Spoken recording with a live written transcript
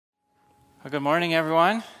Well, good morning,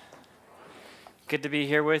 everyone. Good to be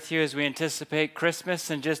here with you as we anticipate Christmas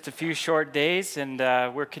in just a few short days, and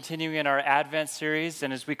we're continuing in our Advent series.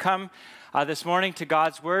 And as we come this morning to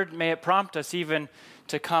God's Word, may it prompt us even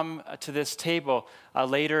to come to this table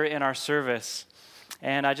later in our service.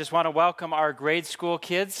 And I just want to welcome our grade school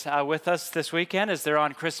kids with us this weekend as they're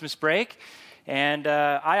on Christmas break. And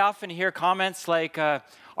I often hear comments like,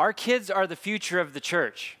 our kids are the future of the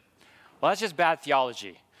church. Well, that's just bad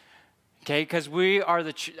theology. Okay, because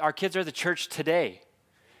our kids are the church today.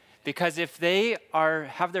 Because if they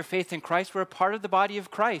have their faith in Christ, we're a part of the body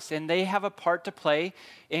of Christ, and they have a part to play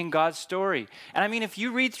in God's story. And I mean, if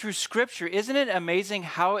you read through Scripture, isn't it amazing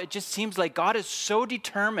how it just seems like God is so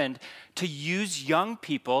determined to use young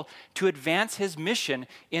people to advance His mission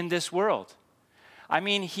in this world? I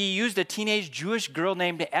mean, He used a teenage Jewish girl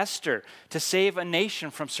named Esther to save a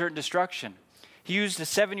nation from certain destruction. He used a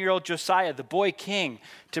 7-year-old Josiah, the boy king,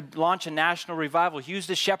 to launch a national revival. He used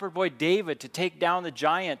a shepherd boy David to take down the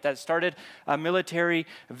giant that started a military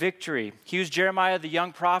victory. He used Jeremiah, the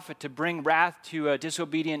young prophet, to bring wrath to a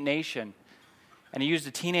disobedient nation. And he used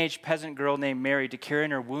a teenage peasant girl named Mary to carry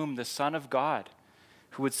in her womb the Son of God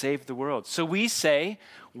who would save the world. So we say,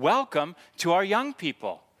 welcome to our young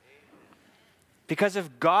people. Because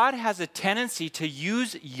if God has a tendency to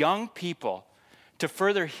use young people to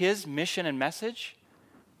further His mission and message,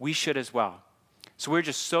 we should as well. So we're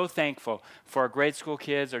just so thankful for our grade school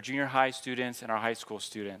kids, our junior high students, and our high school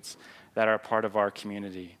students that are a part of our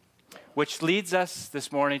community. Which leads us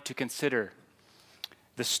this morning to consider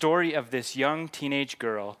the story of this young teenage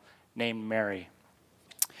girl named Mary.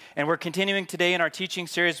 And we're continuing today in our teaching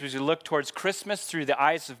series as we look towards Christmas through the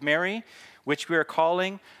eyes of Mary, which we are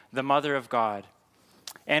calling the Mother of God.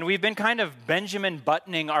 And we've been kind of Benjamin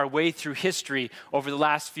buttoning our way through history over the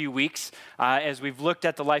last few weeks as we've looked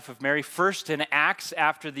at the life of Mary, first in Acts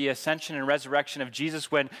after the ascension and resurrection of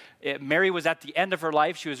Jesus, when Mary was at the end of her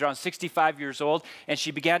life. She was around 65 years old, and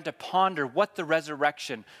she began to ponder what the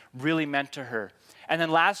resurrection really meant to her. And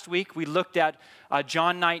then last week, we looked at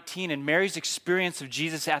John 19 and Mary's experience of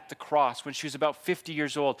Jesus at the cross when she was about 50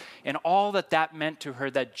 years old, and all that meant to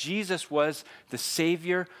her, that Jesus was the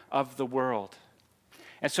Savior of the world.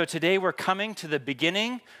 And so today we're coming to the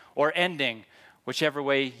beginning or ending, whichever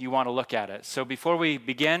way you want to look at it. So before we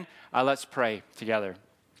begin, let's pray together.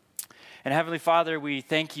 And Heavenly Father, we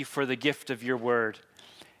thank you for the gift of your word.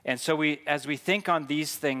 And so as we think on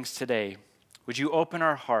these things today, would you open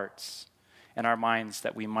our hearts and our minds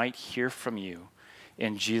that we might hear from you?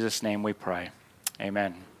 In Jesus' name we pray.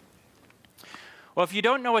 Amen. Well, if you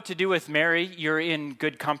don't know what to do with Mary, you're in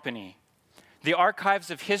good company. The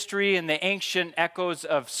archives of history and the ancient echoes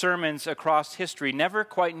of sermons across history never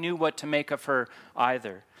quite knew what to make of her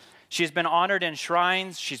either. She's been honored in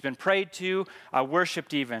shrines, she's been prayed to,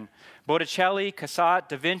 worshipped even. Botticelli, Cassatt,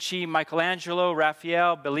 Da Vinci, Michelangelo,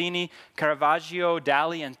 Raphael, Bellini, Caravaggio,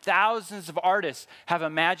 Dali, and thousands of artists have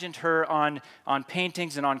imagined her on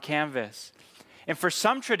paintings and on canvas. And for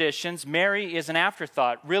some traditions, Mary is an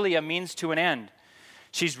afterthought, really a means to an end.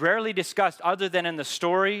 She's rarely discussed other than in the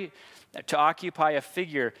story to occupy a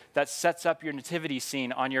figure that sets up your nativity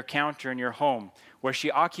scene on your counter in your home, where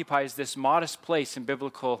she occupies this modest place in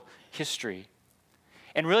biblical history.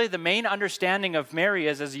 And really the main understanding of Mary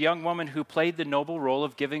is as a young woman who played the noble role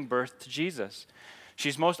of giving birth to Jesus.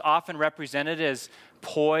 She's most often represented as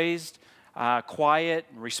poised, quiet,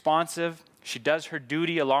 and responsive. She does her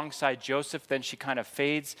duty alongside Joseph, then she kind of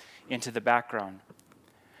fades into the background.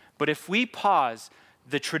 But if we pause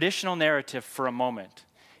the traditional narrative for a moment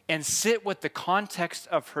and sit with the context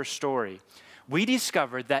of her story, we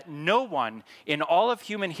discover that no one in all of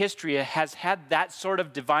human history has had that sort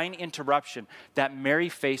of divine interruption that Mary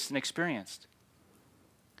faced and experienced.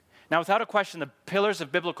 Now, without a question, the pillars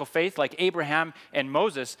of biblical faith, like Abraham and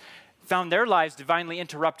Moses, found their lives divinely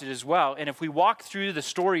interrupted as well. And if we walk through the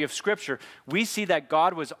story of Scripture, we see that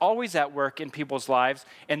God was always at work in people's lives,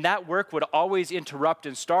 and that work would always interrupt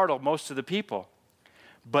and startle most of the people.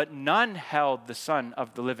 But none held the Son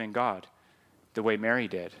of the living God the way Mary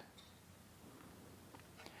did.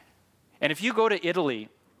 And if you go to Italy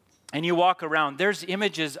and you walk around, there's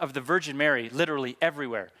images of the Virgin Mary literally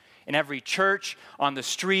everywhere. In every church, on the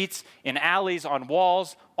streets, in alleys, on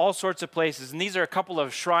walls, all sorts of places. And these are a couple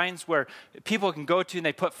of shrines where people can go to and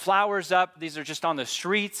they put flowers up. These are just on the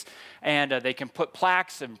streets, and they can put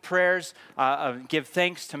plaques and prayers, give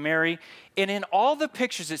thanks to Mary. And in all the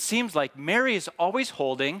pictures, it seems like Mary is always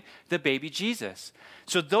holding the baby Jesus.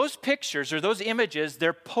 So those pictures or those images,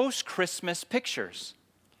 they're post-Christmas pictures.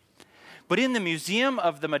 But in the Museum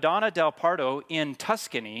of the Madonna del Parto in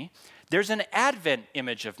Tuscany, there's an Advent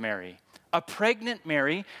image of Mary a pregnant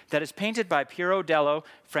Mary that is painted by Piero della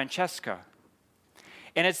Francesca.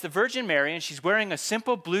 And it's the Virgin Mary, and she's wearing a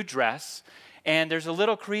simple blue dress, and there's a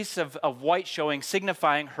little crease of white showing,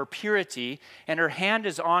 signifying her purity, and her hand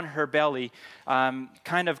is on her belly,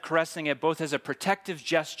 kind of caressing it both as a protective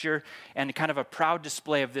gesture and kind of a proud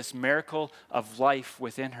display of this miracle of life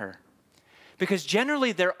within her. Because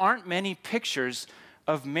generally there aren't many pictures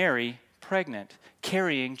of Mary pregnant,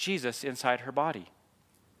 carrying Jesus inside her body.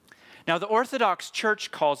 Now the Orthodox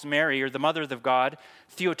Church calls Mary, or the Mother of God,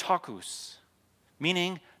 Theotokos,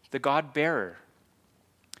 meaning the God-bearer,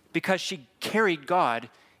 because she carried God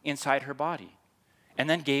inside her body and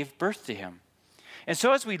then gave birth to him. And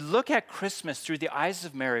so as we look at Christmas through the eyes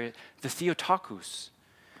of Mary, the Theotokos,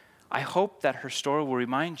 I hope that her story will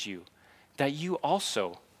remind you that you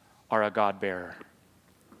also are a God-bearer.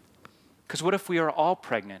 Because what if we are all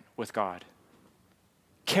pregnant with God,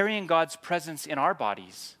 carrying God's presence in our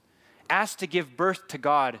bodies, asked to give birth to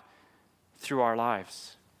God through our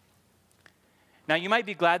lives? Now, you might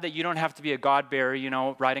be glad that you don't have to be a God-bearer,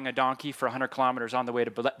 riding a donkey for 100 kilometers on the way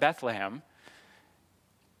to Bethlehem.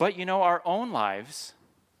 But, our own lives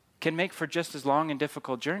can make for just as long and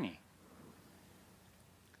difficult journey.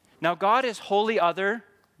 Now, God is wholly other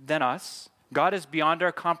than us. God is beyond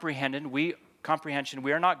our comprehension. We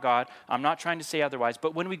are not God. I'm not trying to say otherwise.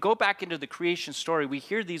 But when we go back into the creation story, we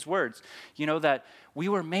hear these words, that we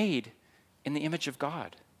were made in the image of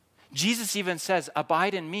God. Jesus even says,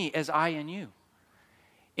 abide in me as I in you.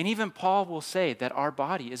 And even Paul will say that our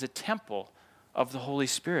body is a temple of the Holy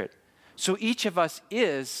Spirit. So each of us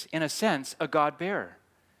is, in a sense, a God-bearer.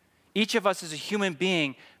 Each of us as a human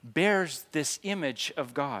being bears this image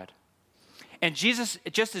of God. And Jesus,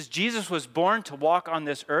 just as Jesus was born to walk on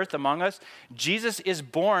this earth among us, Jesus is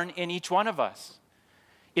born in each one of us,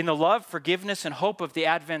 in the love, forgiveness, and hope of the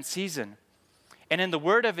Advent season, and in the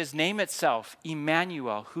word of his name itself,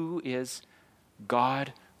 Emmanuel, who is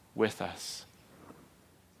God with us.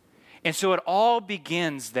 And so it all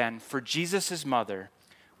begins then for Jesus' mother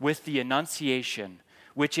with the Annunciation,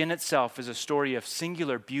 which in itself is a story of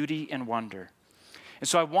singular beauty and wonder. And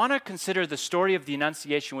so I want to consider the story of the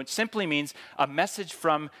Annunciation, which simply means a message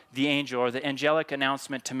from the angel, or the angelic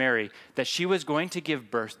announcement to Mary, that she was going to give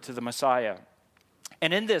birth to the Messiah.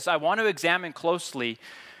 And in this, I want to examine closely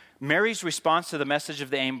Mary's response to the message of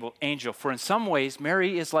the angel, for in some ways,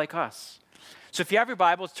 Mary is like us. So if you have your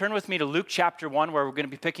Bibles, turn with me to Luke chapter 1, where we're going to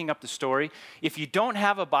be picking up the story. If you don't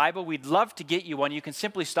have a Bible, we'd love to get you one. You can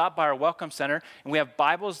simply stop by our Welcome Center, and we have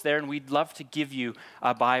Bibles there, and we'd love to give you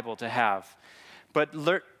a Bible to have. But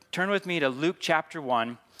turn with me to Luke chapter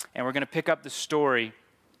 1, and we're going to pick up the story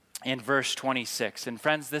in verse 26. And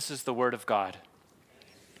friends, this is the word of God.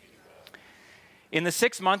 In the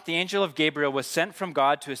 6th month, the angel of Gabriel was sent from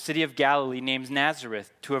God to a city of Galilee named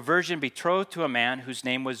Nazareth, to a virgin betrothed to a man whose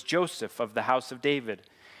name was Joseph of the house of David.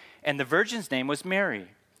 And the virgin's name was Mary.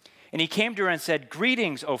 And he came to her and said,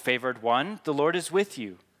 "Greetings, O favored one, the Lord is with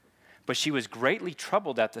you." But she was greatly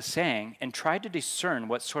troubled at the saying and tried to discern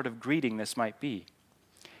what sort of greeting this might be.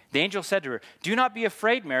 The angel said to her, "Do not be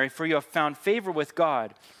afraid, Mary, for you have found favor with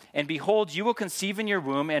God. And behold, you will conceive in your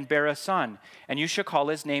womb and bear a son, and you shall call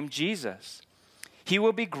his name Jesus. He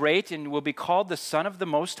will be great and will be called the Son of the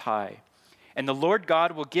Most High. And the Lord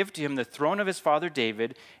God will give to him the throne of his father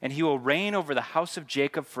David, and he will reign over the house of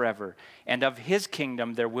Jacob forever, and of his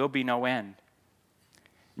kingdom there will be no end."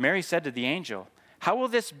 Mary said to the angel, "How will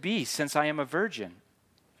this be, since I am a virgin?"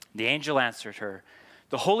 The angel answered her,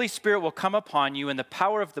 "The Holy Spirit will come upon you, and the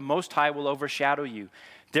power of the Most High will overshadow you.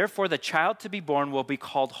 Therefore the child to be born will be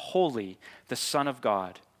called Holy, the Son of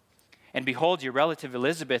God. And behold, your relative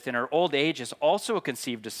Elizabeth in her old age has also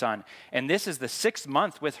conceived a son, and this is the 6th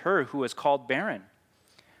month with her who is called barren.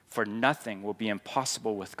 For nothing will be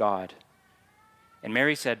impossible with God." And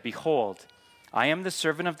Mary said, "Behold, I am the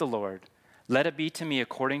servant of the Lord. Let it be to me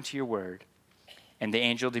according to your word." And the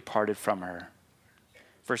angel departed from her.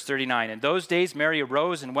 Verse 39, in those days Mary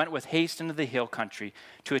arose and went with haste into the hill country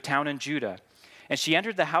to a town in Judah. And she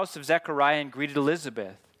entered the house of Zechariah and greeted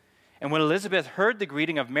Elizabeth. And when Elizabeth heard the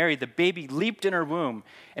greeting of Mary, the baby leaped in her womb.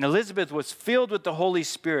 And Elizabeth was filled with the Holy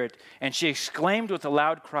Spirit, and she exclaimed with a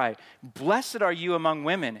loud cry, "Blessed are you among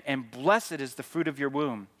women, and blessed is the fruit of your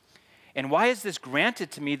womb. And why is this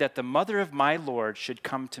granted to me, that the mother of my Lord should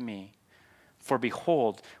come to me? For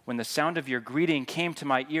behold, when the sound of your greeting came to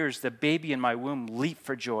my ears, the baby in my womb leaped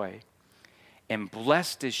for joy. And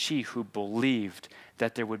blessed is she who believed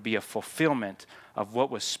that there would be a fulfillment of what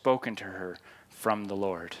was spoken to her from the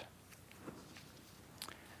Lord."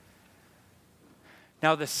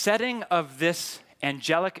 Now, the setting of this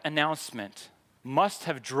angelic announcement must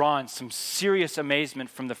have drawn some serious amazement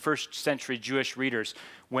from the first century Jewish readers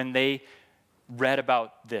when they read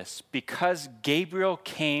about this, because Gabriel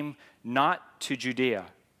came not to Judea.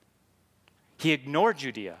 He ignored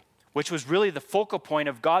Judea, which was really the focal point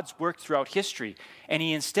of God's work throughout history, and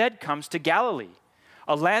he instead comes to Galilee,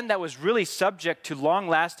 a land that was really subject to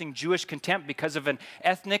long-lasting Jewish contempt because of an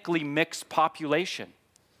ethnically mixed population.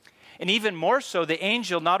 And even more so, the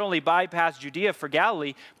angel not only bypassed Judea for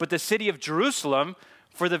Galilee, but the city of Jerusalem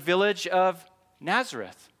for the village of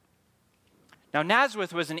Nazareth. Now,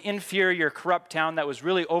 Nazareth was an inferior, corrupt town that was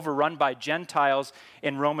really overrun by Gentiles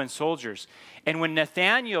and Roman soldiers. And when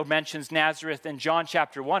Nathanael mentions Nazareth in John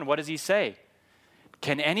chapter 1, what does he say?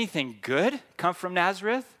 Can anything good come from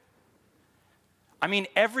Nazareth? I mean,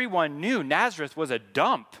 everyone knew Nazareth was a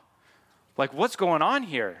dump. Like, what's going on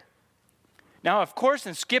here? Now, of course,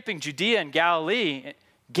 in skipping Judea and Galilee,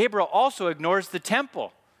 Gabriel also ignores the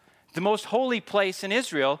temple, the most holy place in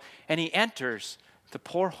Israel, and he enters the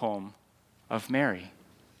poor home of Mary.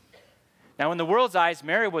 Now, in the world's eyes,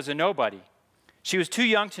 Mary was a nobody. She was too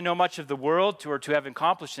young to know much of the world or to have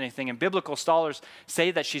accomplished anything, and biblical scholars say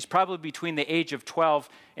that she's probably between the age of 12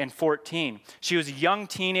 and 14. She was a young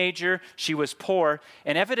teenager, she was poor,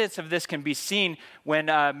 and evidence of this can be seen when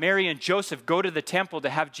Mary and Joseph go to the temple to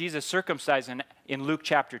have Jesus circumcised in Luke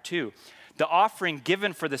chapter 2. The offering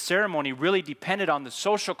given for the ceremony really depended on the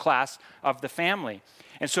social class of the family.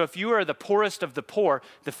 And so if you were the poorest of the poor,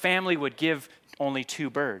 the family would give only 2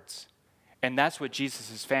 birds. And that's what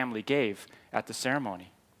Jesus' family gave at the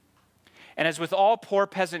ceremony. And as with all poor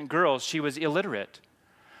peasant girls, she was illiterate.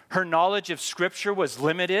 Her knowledge of Scripture was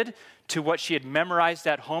limited to what she had memorized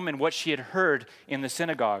at home and what she had heard in the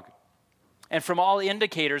synagogue. And from all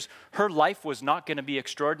indicators, her life was not going to be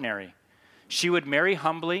extraordinary. She would marry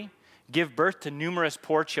humbly, give birth to numerous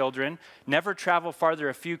poor children, never travel farther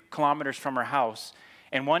a few kilometers from her house,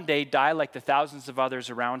 and one day die like the thousands of others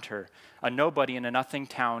around her, a nobody in a nothing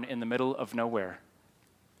town in the middle of nowhere.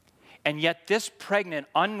 And yet this pregnant,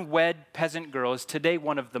 unwed peasant girl is today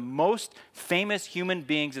one of the most famous human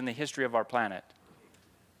beings in the history of our planet.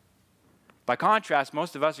 By contrast,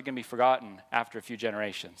 most of us are going to be forgotten after a few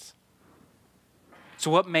generations.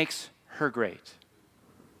 So what makes her great?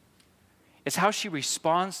 It's how she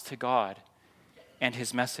responds to God and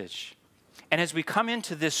his message. And as we come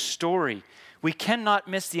into this story, we cannot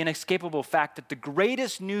miss the inescapable fact that the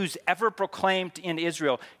greatest news ever proclaimed in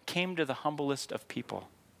Israel came to the humblest of people.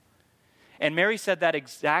 And Mary said that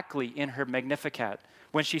exactly in her Magnificat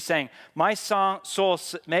when she sang, "My soul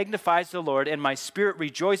magnifies the Lord, and my spirit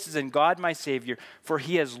rejoices in God my Savior, for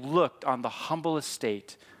he has looked on the humble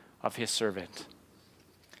estate of his servant."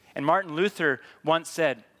 And Martin Luther once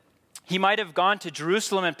said, he might have gone to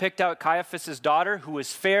Jerusalem and picked out Caiaphas' daughter, who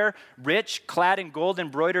was fair, rich, clad in gold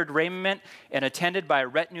embroidered raiment, and attended by a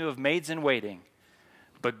retinue of maids in waiting.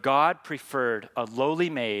 But God preferred a lowly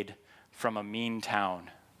maid from a mean town.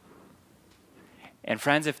 And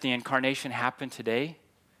friends, if the incarnation happened today,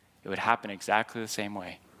 it would happen exactly the same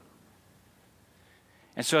way.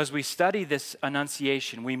 And so as we study this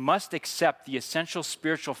Annunciation, we must accept the essential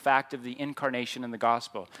spiritual fact of the incarnation in the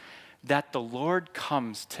gospel, that the Lord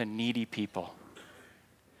comes to needy people.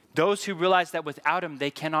 Those who realize that without him, they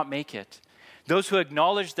cannot make it. Those who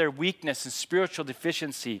acknowledge their weakness and spiritual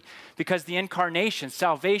deficiency, because the incarnation,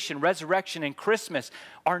 salvation, resurrection, and Christmas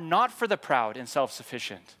are not for the proud and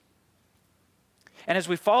self-sufficient. And as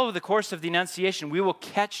we follow the course of the Annunciation, we will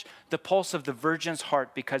catch the pulse of the Virgin's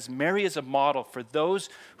heart, because Mary is a model for those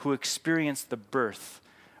who experience the birth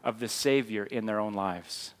of the Savior in their own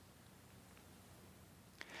lives.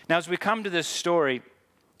 Now, as we come to this story,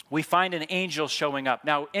 we find an angel showing up.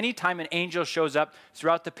 Now, anytime an angel shows up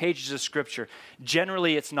throughout the pages of Scripture,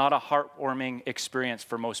 generally it's not a heartwarming experience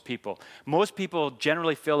for most people. Most people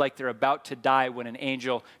generally feel like they're about to die when an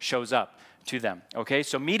angel shows up to them, okay?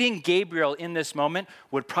 So meeting Gabriel in this moment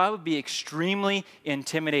would probably be extremely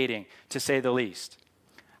intimidating, to say the least.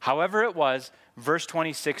 However it was, verse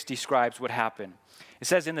 26 describes what happened. It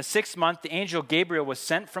says, "In the 6th month, the angel Gabriel was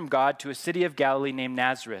sent from God to a city of Galilee named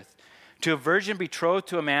Nazareth, to a virgin betrothed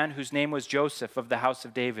to a man whose name was Joseph of the house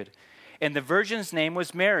of David. And the virgin's name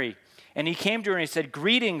was Mary. And he came to her and he said,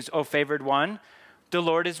 'Greetings, O favored one, the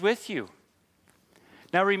Lord is with you.'"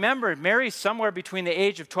 Now remember, Mary's somewhere between the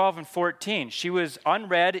age of 12 and 14. She was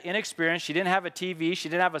unread, inexperienced. She didn't have a TV. She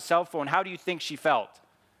didn't have a cell phone. How do you think she felt?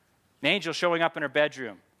 An angel showing up in her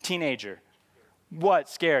bedroom. Teenager. What?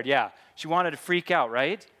 Scared, yeah. She wanted to freak out,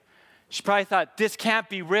 right? She probably thought, this can't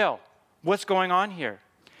be real. What's going on here?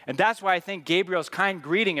 And that's why I think Gabriel's kind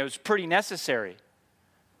greeting, it was pretty necessary.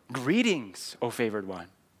 "Greetings, O favored one."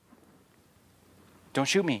 Don't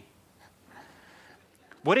shoot me.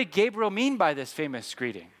 What did Gabriel mean by this famous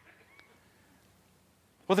greeting?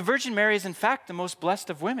 Well, the Virgin Mary is in fact the most blessed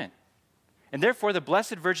of women. And therefore, the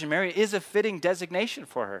Blessed Virgin Mary is a fitting designation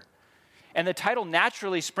for her. And the title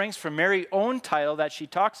naturally springs from Mary's own title that she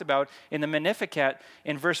talks about in the Magnificat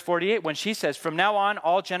in verse 48 when she says, "From now on,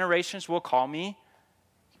 all generations will call me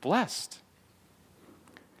blessed."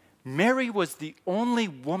 Mary was the only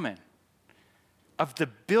woman of the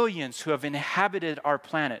billions who have inhabited our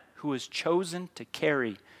planet who was chosen to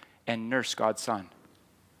carry and nurse God's Son.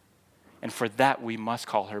 And for that, we must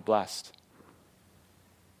call her blessed.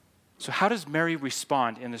 So how does Mary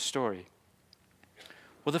respond in the story?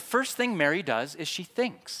 Well, the first thing Mary does is she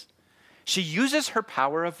thinks. She uses her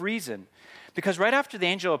power of reason. Because right after the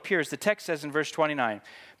angel appears, the text says in verse 29,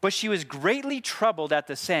 "But she was greatly troubled at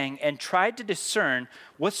the saying and tried to discern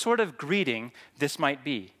what sort of greeting this might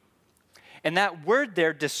be." And that word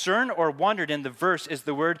there, discern or wondered in the verse, is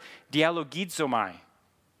the word dialogizomai.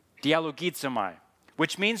 Dialogizomai,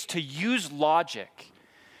 which means to use logic,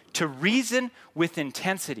 to reason with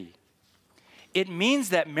intensity. It means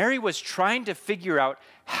that Mary was trying to figure out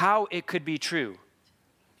how it could be true.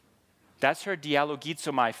 That's her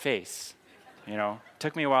dialogizomai face.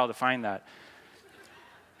 Took me a while to find that.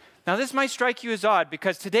 Now, this might strike you as odd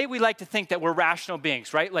because today we like to think that we're rational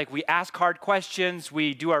beings, right? Like we ask hard questions,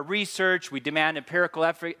 we do our research, we demand empirical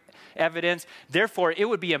evidence. Therefore, it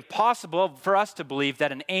would be impossible for us to believe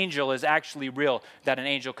that an angel is actually real, that an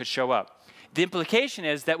angel could show up. The implication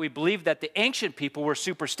is that we believe that the ancient people were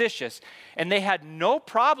superstitious and they had no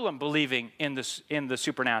problem believing in the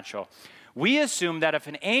supernatural. We assume that if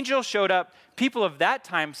an angel showed up, people of that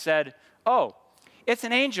time said, "Oh, it's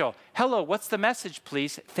an angel. Hello, what's the message,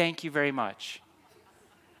 please? Thank you very much."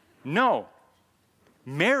 No,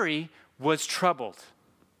 Mary was troubled.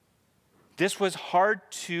 This was hard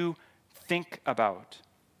to think about.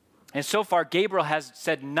 And so far, Gabriel has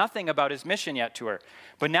said nothing about his mission yet to her.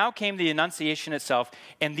 But now came the Annunciation itself,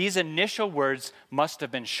 and these initial words must have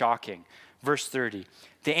been shocking. Verse 30,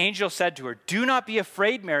 "The angel said to her, 'Do not be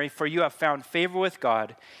afraid, Mary, for you have found favor with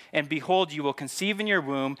God. And behold, you will conceive in your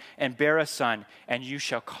womb and bear a son, and you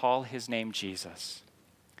shall call his name Jesus.'"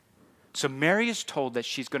 So Mary is told that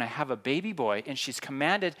she's going to have a baby boy, and she's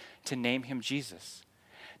commanded to name him Jesus.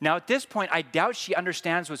 Now, at this point, I doubt she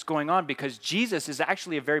understands what's going on because Jesus is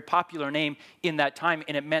actually a very popular name in that time,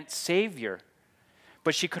 and it meant Savior.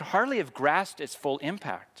 But she could hardly have grasped its full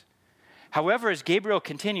impact. However, as Gabriel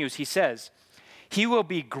continues, he says, "He will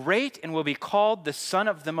be great and will be called the Son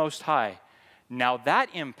of the Most High." Now, that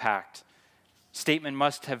impact statement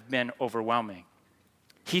must have been overwhelming.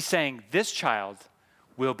 He's saying, this child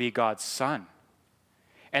will be God's son.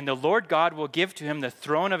 And the Lord God will give to him the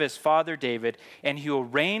throne of his father David, and he will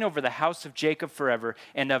reign over the house of Jacob forever,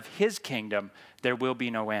 and of his kingdom there will be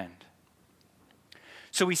no end.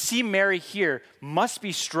 So we see Mary here must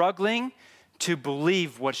be struggling to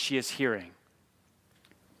believe what she is hearing.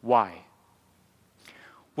 Why?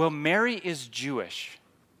 Well, Mary is Jewish.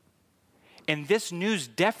 And this news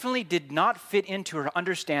definitely did not fit into her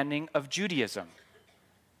understanding of Judaism.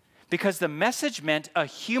 Because the message meant a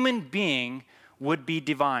human being would be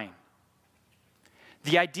divine.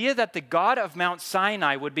 The idea that the God of Mount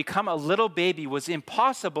Sinai would become a little baby was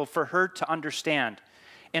impossible for her to understand,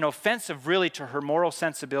 and offensive really to her moral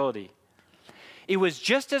sensibility. It was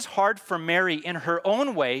just as hard for Mary in her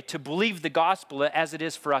own way to believe the gospel as it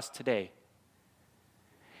is for us today.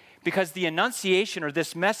 Because the Annunciation, or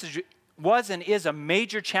this message, was and is a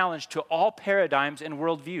major challenge to all paradigms and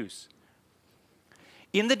worldviews.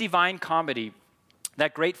 In the Divine Comedy,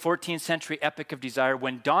 that great 14th century epic of desire,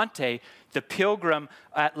 when Dante, the pilgrim,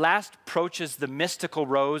 at last approaches the mystical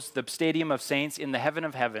rose, the stadium of saints in the heaven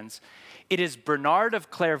of heavens, it is Bernard of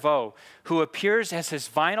Clairvaux who appears as his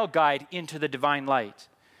final guide into the divine light.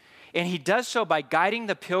 And he does so by guiding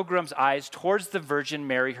the pilgrim's eyes towards the Virgin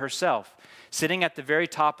Mary herself, sitting at the very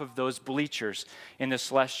top of those bleachers in the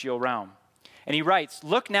celestial realm. And he writes,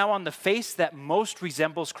 "Look now on the face that most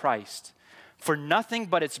resembles Christ, for nothing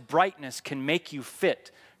but its brightness can make you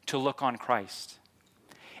fit to look on Christ."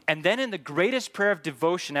 And then in the greatest prayer of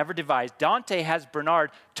devotion ever devised, Dante has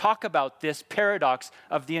Bernard talk about this paradox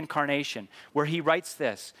of the incarnation, where he writes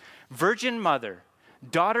this, "Virgin Mother,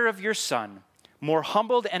 daughter of your Son, more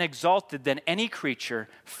humbled and exalted than any creature,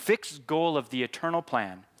 fixed goal of the eternal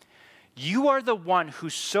plan, you are the one who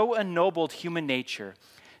so ennobled human nature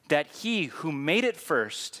that he who made it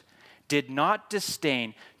first did not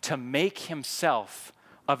disdain to make himself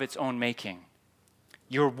of its own making.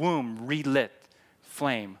 Your womb relit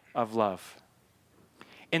flame of love."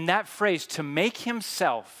 In that phrase, to make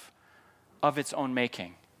himself of its own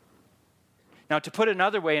making. Now, to put it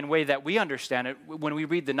another way, in a way that we understand it, when we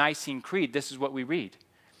read the Nicene Creed, this is what we read.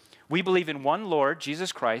 We believe in one Lord,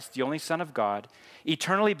 Jesus Christ, the only Son of God,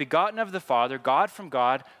 eternally begotten of the Father, God from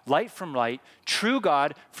God, light from light, true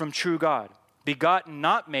God from true God, begotten,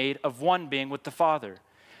 not made, of one being with the Father.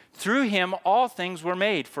 Through him all things were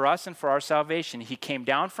made for us and for our salvation. He came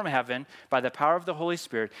down from heaven by the power of the Holy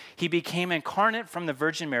Spirit. He became incarnate from the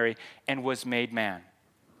Virgin Mary and was made man.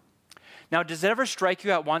 Now, does it ever strike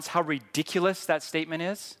you at once how ridiculous that statement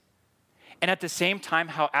is? And at the same time,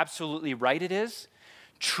 how absolutely right it is?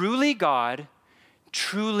 Truly God,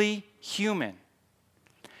 truly human.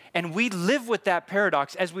 And we live with that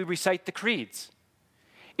paradox as we recite the creeds.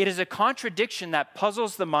 It is a contradiction that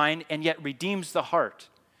puzzles the mind and yet redeems the heart.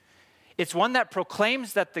 It's one that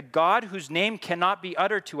proclaims that the God whose name cannot be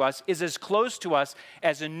uttered to us is as close to us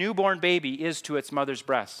as a newborn baby is to its mother's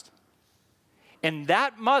breast. And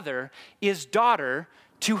that mother is daughter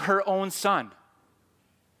to her own son.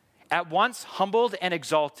 At once humbled and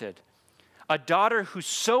exalted. A daughter who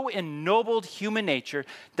so ennobled human nature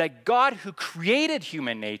that God, who created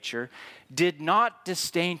human nature, did not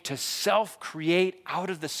disdain to self-create out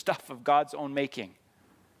of the stuff of God's own making.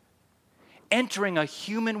 Entering a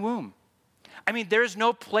human womb. I mean, there is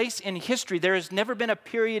no place in history, there has never been a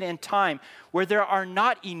period in time where there are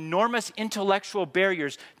not enormous intellectual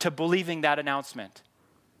barriers to believing that announcement.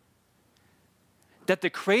 That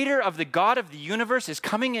the creator of the God of the universe is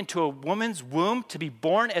coming into a woman's womb to be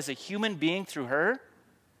born as a human being through her.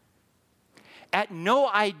 At no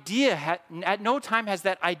time has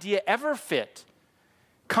that idea ever fit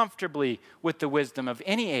comfortably with the wisdom of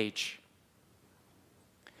any age.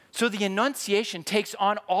 So the Annunciation takes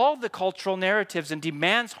on all the cultural narratives and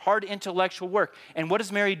demands hard intellectual work. And what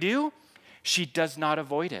does Mary do? She does not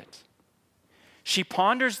avoid it. She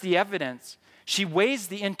ponders the evidence. She weighs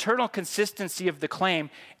the internal consistency of the claim,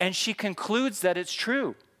 and she concludes that it's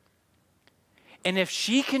true. And if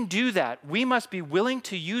she can do that, we must be willing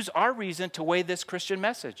to use our reason to weigh this Christian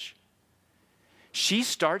message. She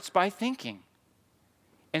starts by thinking,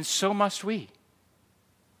 and so must we.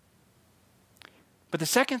 But the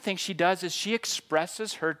second thing she does is she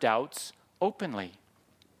expresses her doubts openly.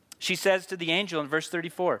 She says to the angel in verse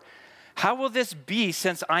 34, "How will this be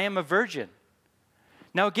since I am a virgin?"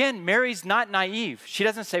 Now again, Mary's not naive. She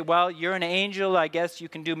doesn't say, well, you're an angel, I guess you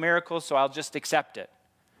can do miracles, so I'll just accept it.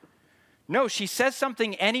 No, she says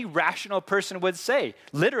something any rational person would say.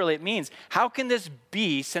 Literally, it means, how can this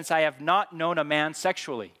be since I have not known a man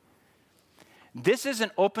sexually? This is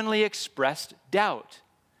an openly expressed doubt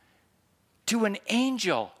to an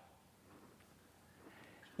angel,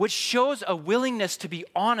 which shows a willingness to be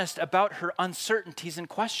honest about her uncertainties and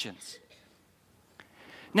questions.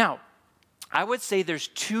 Now, I would say there's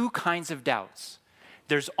two kinds of doubts.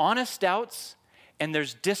 There's honest doubts and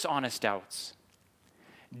there's dishonest doubts.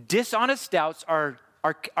 Dishonest doubts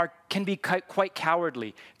can be quite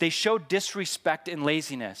cowardly. They show disrespect and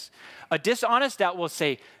laziness. A dishonest doubt will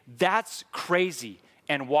say, that's crazy,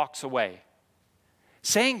 and walks away.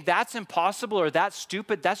 Saying that's impossible or that's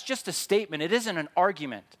stupid, that's just a statement. It isn't an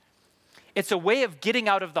argument. It's a way of getting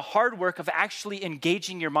out of the hard work of actually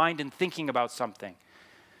engaging your mind and thinking about something.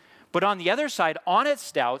 But on the other side,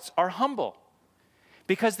 honest doubts are humble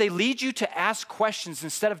because they lead you to ask questions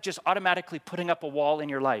instead of just automatically putting up a wall in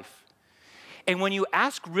your life. And when you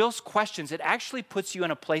ask real questions, it actually puts you in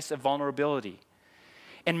a place of vulnerability.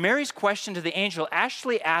 And Mary's question to the angel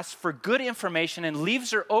actually asks for good information and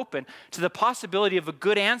leaves her open to the possibility of a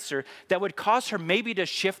good answer that would cause her maybe to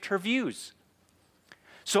shift her views.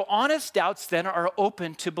 So honest doubts then are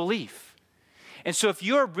open to belief. And so if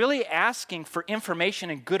you're really asking for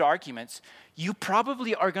information and good arguments, you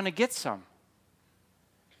probably are going to get some.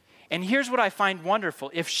 And here's what I find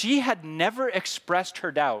wonderful. If she had never expressed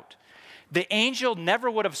her doubt, the angel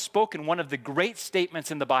never would have spoken one of the great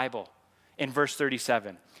statements in the Bible. In verse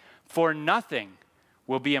 37, for nothing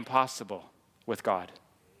will be impossible with God.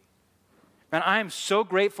 Man, I am so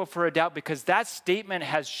grateful for a doubt because that statement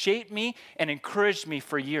has shaped me and encouraged me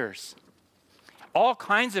for years. All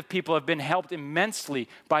kinds of people have been helped immensely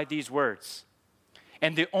by these words.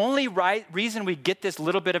 And the only reason we get this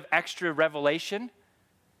little bit of extra revelation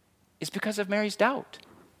is because of Mary's doubt.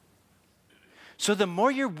 So the more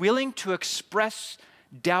you're willing to express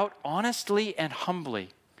doubt honestly and humbly,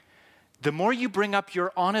 the more you bring up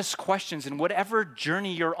your honest questions in whatever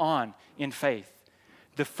journey you're on in faith,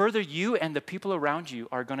 the further you and the people around you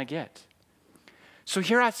are going to get. So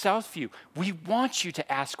here at Southview, we want you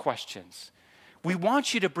to ask questions. We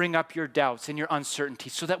want you to bring up your doubts and your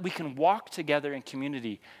uncertainties so that we can walk together in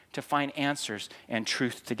community to find answers and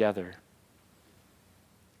truth together.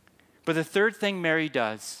 But the third thing Mary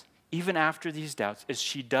does even after these doubts, is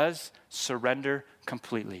she does surrender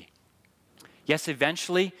completely. Yes,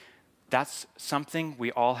 eventually, that's something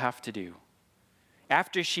we all have to do.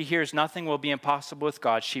 After she hears nothing will be impossible with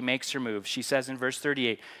God, she makes her move. She says in verse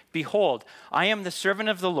 38, "Behold, I am the servant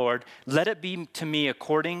of the Lord. Let it be to me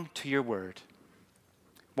according to your word."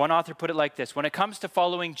 One author put it like this: when it comes to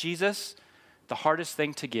following Jesus, the hardest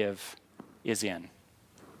thing to give is in.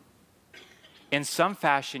 In some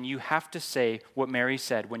fashion, you have to say what Mary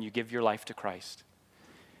said when you give your life to Christ.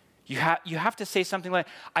 You have to say something like,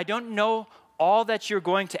 "I don't know all that you're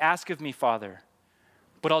going to ask of me, Father,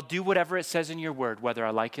 but I'll do whatever it says in your word, whether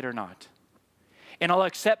I like it or not. And I'll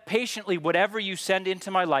accept patiently whatever you send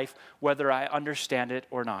into my life, whether I understand it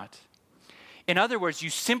or not." In other words,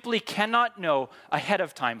 you simply cannot know ahead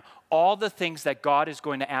of time all the things that God is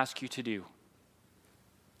going to ask you to do.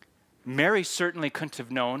 Mary certainly couldn't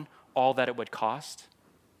have known all that it would cost,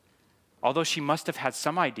 although she must have had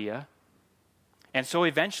some idea. And so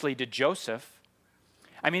eventually did Joseph.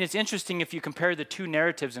 I mean, it's interesting if you compare the two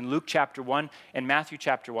narratives in Luke chapter 1 and Matthew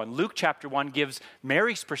chapter 1. Luke chapter 1 gives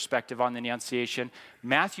Mary's perspective on the Annunciation.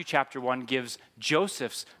 Matthew chapter 1 gives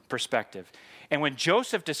Joseph's perspective. And when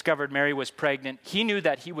Joseph discovered Mary was pregnant, he knew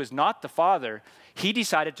that he was not the father. He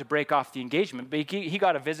decided to break off the engagement, but he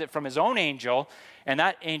got a visit from his own angel, and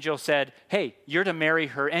that angel said, "Hey, you're to marry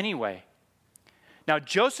her anyway." Now,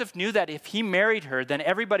 Joseph knew that if he married her, then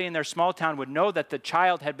everybody in their small town would know that the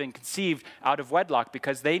child had been conceived out of wedlock,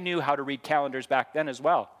 because they knew how to read calendars back then as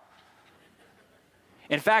well.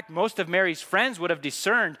 In fact, most of Mary's friends would have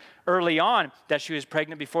discerned early on that she was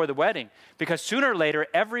pregnant before the wedding, because sooner or later,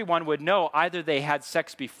 everyone would know either they had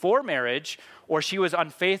sex before marriage or she was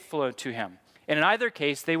unfaithful to him. And in either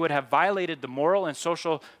case, they would have violated the moral and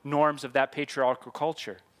social norms of that patriarchal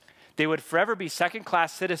culture. They would forever be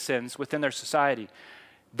second-class citizens within their society.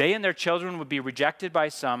 They and their children would be rejected by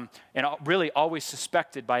some and really always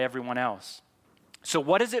suspected by everyone else. So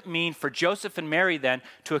what does it mean for Joseph and Mary then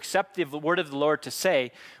to accept the word of the Lord to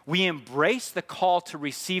say, we embrace the call to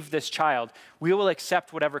receive this child, we will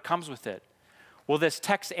accept whatever comes with it? Well, this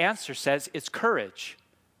text answer says it's courage,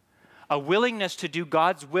 a willingness to do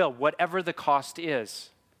God's will, whatever the cost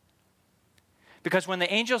is. Because when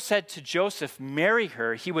the angel said to Joseph, marry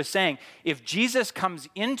her, he was saying, if Jesus comes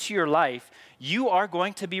into your life, you are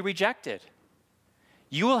going to be rejected.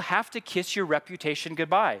 You will have to kiss your reputation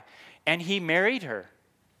goodbye. And he married her.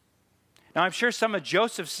 Now, I'm sure some of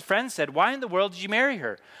Joseph's friends said, why in the world did you marry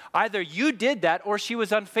her? Either you did that or she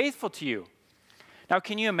was unfaithful to you. Now,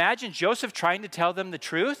 can you imagine Joseph trying to tell them the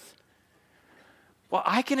truth? Well,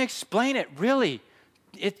 I can explain it, really.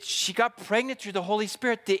 She got pregnant through the Holy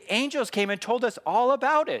Spirit. The angels came and told us all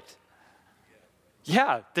about it.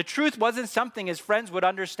 Yeah, the truth wasn't something his friends would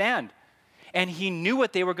understand. And he knew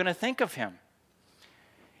what they were going to think of him.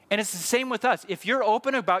 And it's the same with us. If you're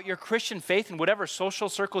open about your Christian faith in whatever social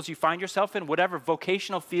circles you find yourself in, whatever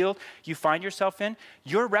vocational field you find yourself in,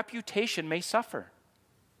 your reputation may suffer.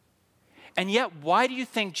 And yet, why do you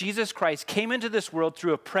think Jesus Christ came into this world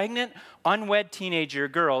through a pregnant, unwed teenager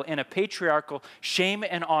girl in a patriarchal shame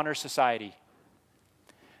and honor society?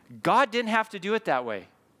 God didn't have to do it that way.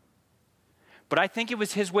 But I think it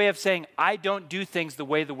was his way of saying, I don't do things the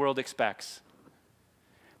way the world expects.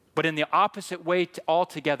 But in the opposite way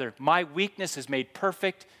altogether, my weakness is made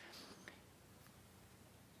perfect.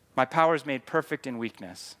 My power is made perfect in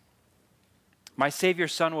weakness. My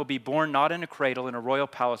Savior's Son will be born not in a cradle in a royal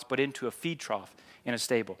palace, but into a feed trough in a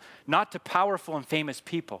stable. Not to powerful and famous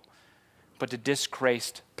people, but to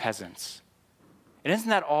disgraced peasants. And isn't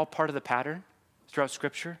that all part of the pattern throughout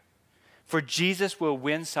Scripture? For Jesus will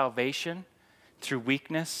win salvation through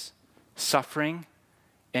weakness, suffering,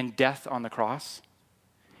 and death on the cross.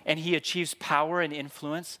 And he achieves power and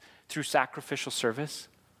influence through sacrificial service.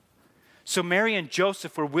 So Mary and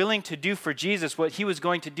Joseph were willing to do for Jesus what he was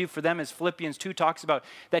going to do for them, as Philippians 2 talks about,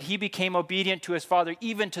 that he became obedient to his Father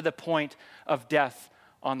even to the point of death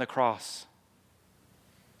on the cross.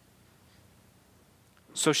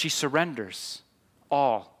 So she surrenders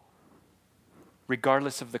all,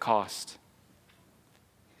 regardless of the cost.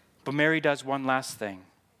 But Mary does one last thing.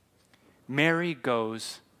 Mary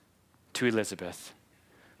goes to Elizabeth,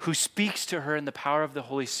 who speaks to her in the power of the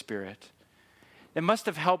Holy Spirit. It must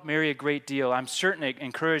have helped Mary a great deal. I'm certain it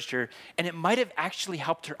encouraged her, and it might have actually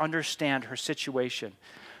helped her understand her situation.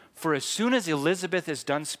 For as soon as Elizabeth is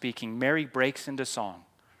done speaking, Mary breaks into song,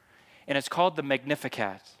 and it's called the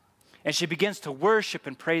Magnificat. And she begins to worship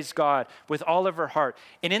and praise God with all of her heart.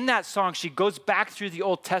 And in that song, she goes back through the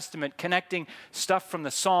Old Testament, connecting stuff from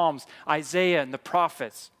the Psalms, Isaiah, and the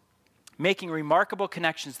prophets, making remarkable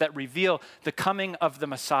connections that reveal the coming of the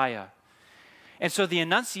Messiah. And so the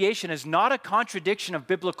Annunciation is not a contradiction of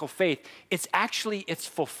biblical faith. It's actually its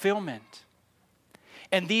fulfillment.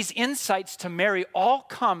 And these insights to Mary all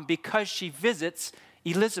come because she visits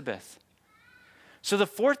Elizabeth. So the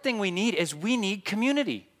fourth thing we need is we need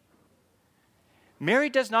community. Mary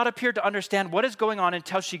does not appear to understand what is going on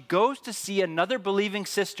until she goes to see another believing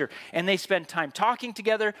sister, and they spend time talking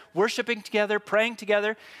together, worshiping together, praying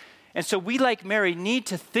together. And so we, like Mary, need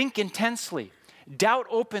to think intensely, doubt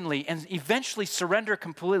openly, and eventually surrender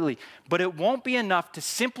completely. But it won't be enough to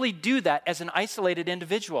simply do that as an isolated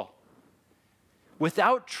individual.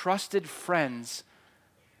 Without trusted friends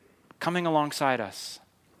coming alongside us,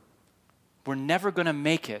 we're never going to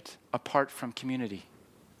make it apart from community.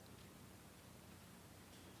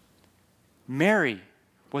 Mary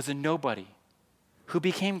was a nobody who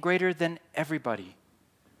became greater than everybody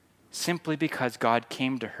simply because God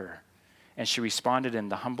came to her and she responded in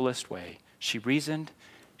the humblest way. She reasoned,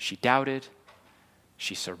 she doubted,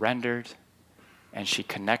 she surrendered, and she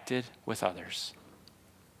connected with others.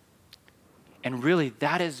 And really,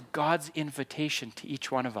 that is God's invitation to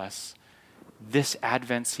each one of us this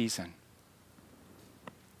Advent season.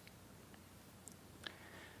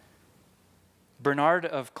 Bernard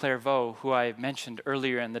of Clairvaux, who I mentioned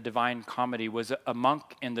earlier in the Divine Comedy, was a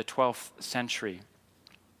monk in the 12th century.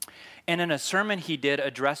 And in a sermon he did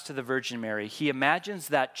addressed to the Virgin Mary, he imagines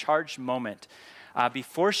that charged moment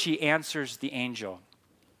before she answers the angel.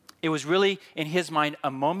 It was really, in his mind, a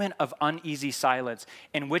moment of uneasy silence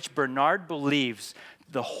in which Bernard believes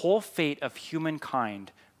the whole fate of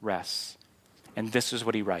humankind rests. And this is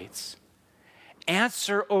what he writes.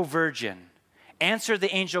 "Answer, O Virgin. Answer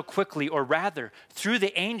the angel quickly, or rather, through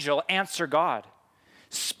the angel, answer God.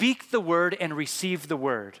 Speak the word and receive the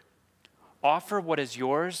word. Offer what is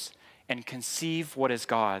yours and conceive what is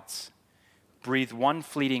God's. Breathe one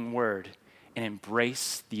fleeting word and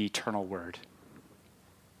embrace the eternal word."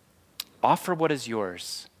 Offer what is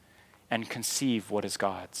yours and conceive what is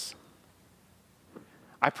God's.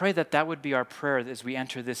 I pray that that would be our prayer as we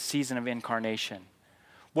enter this season of incarnation.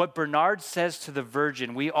 What Bernard says to the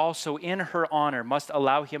Virgin, we also, in her honor, must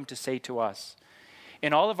allow him to say to us.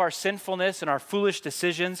 In all of our sinfulness and our foolish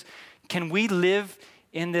decisions, can we live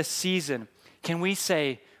in this season? Can we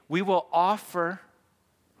say, we will offer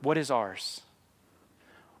what is ours?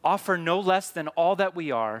 Offer no less than all that we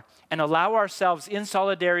are, and allow ourselves in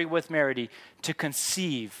solidarity with Mary to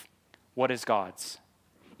conceive what is God's,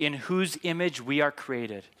 in whose image we are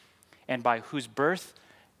created, and by whose birth,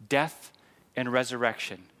 death, and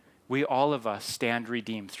resurrection, we all of us stand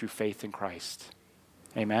redeemed through faith in Christ.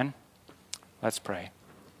 Amen? Let's pray.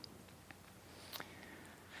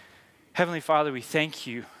 Heavenly Father, we thank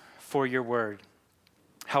you for your word,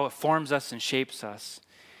 how it forms us and shapes us.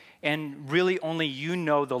 And really only you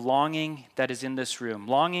know the longing that is in this room,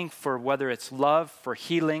 longing for whether it's love, for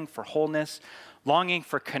healing, for wholeness, longing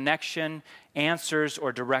for connection, answers,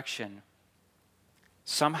 or direction.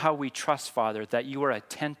 Somehow we trust, Father, that you are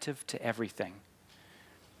attentive to everything.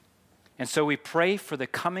 And so we pray for the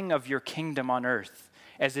coming of your kingdom on earth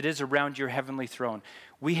as it is around your heavenly throne.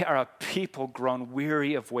 We are a people grown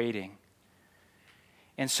weary of waiting.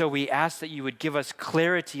 And so we ask that you would give us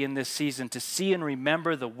clarity in this season to see and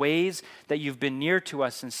remember the ways that you've been near to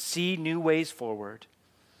us and see new ways forward.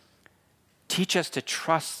 Teach us to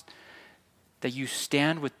trust that you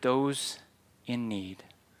stand with those in need.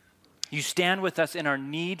 You stand with us in our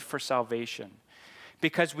need for salvation,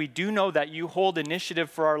 because we do know that you hold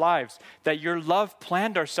initiative for our lives, that your love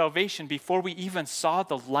planned our salvation before we even saw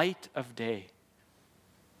the light of day.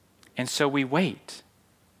 And so we wait.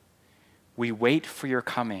 We wait for your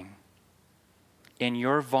coming in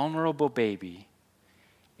your vulnerable baby,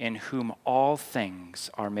 in whom all things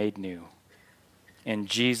are made new. In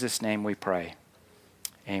Jesus' name we pray.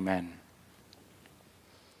 Amen.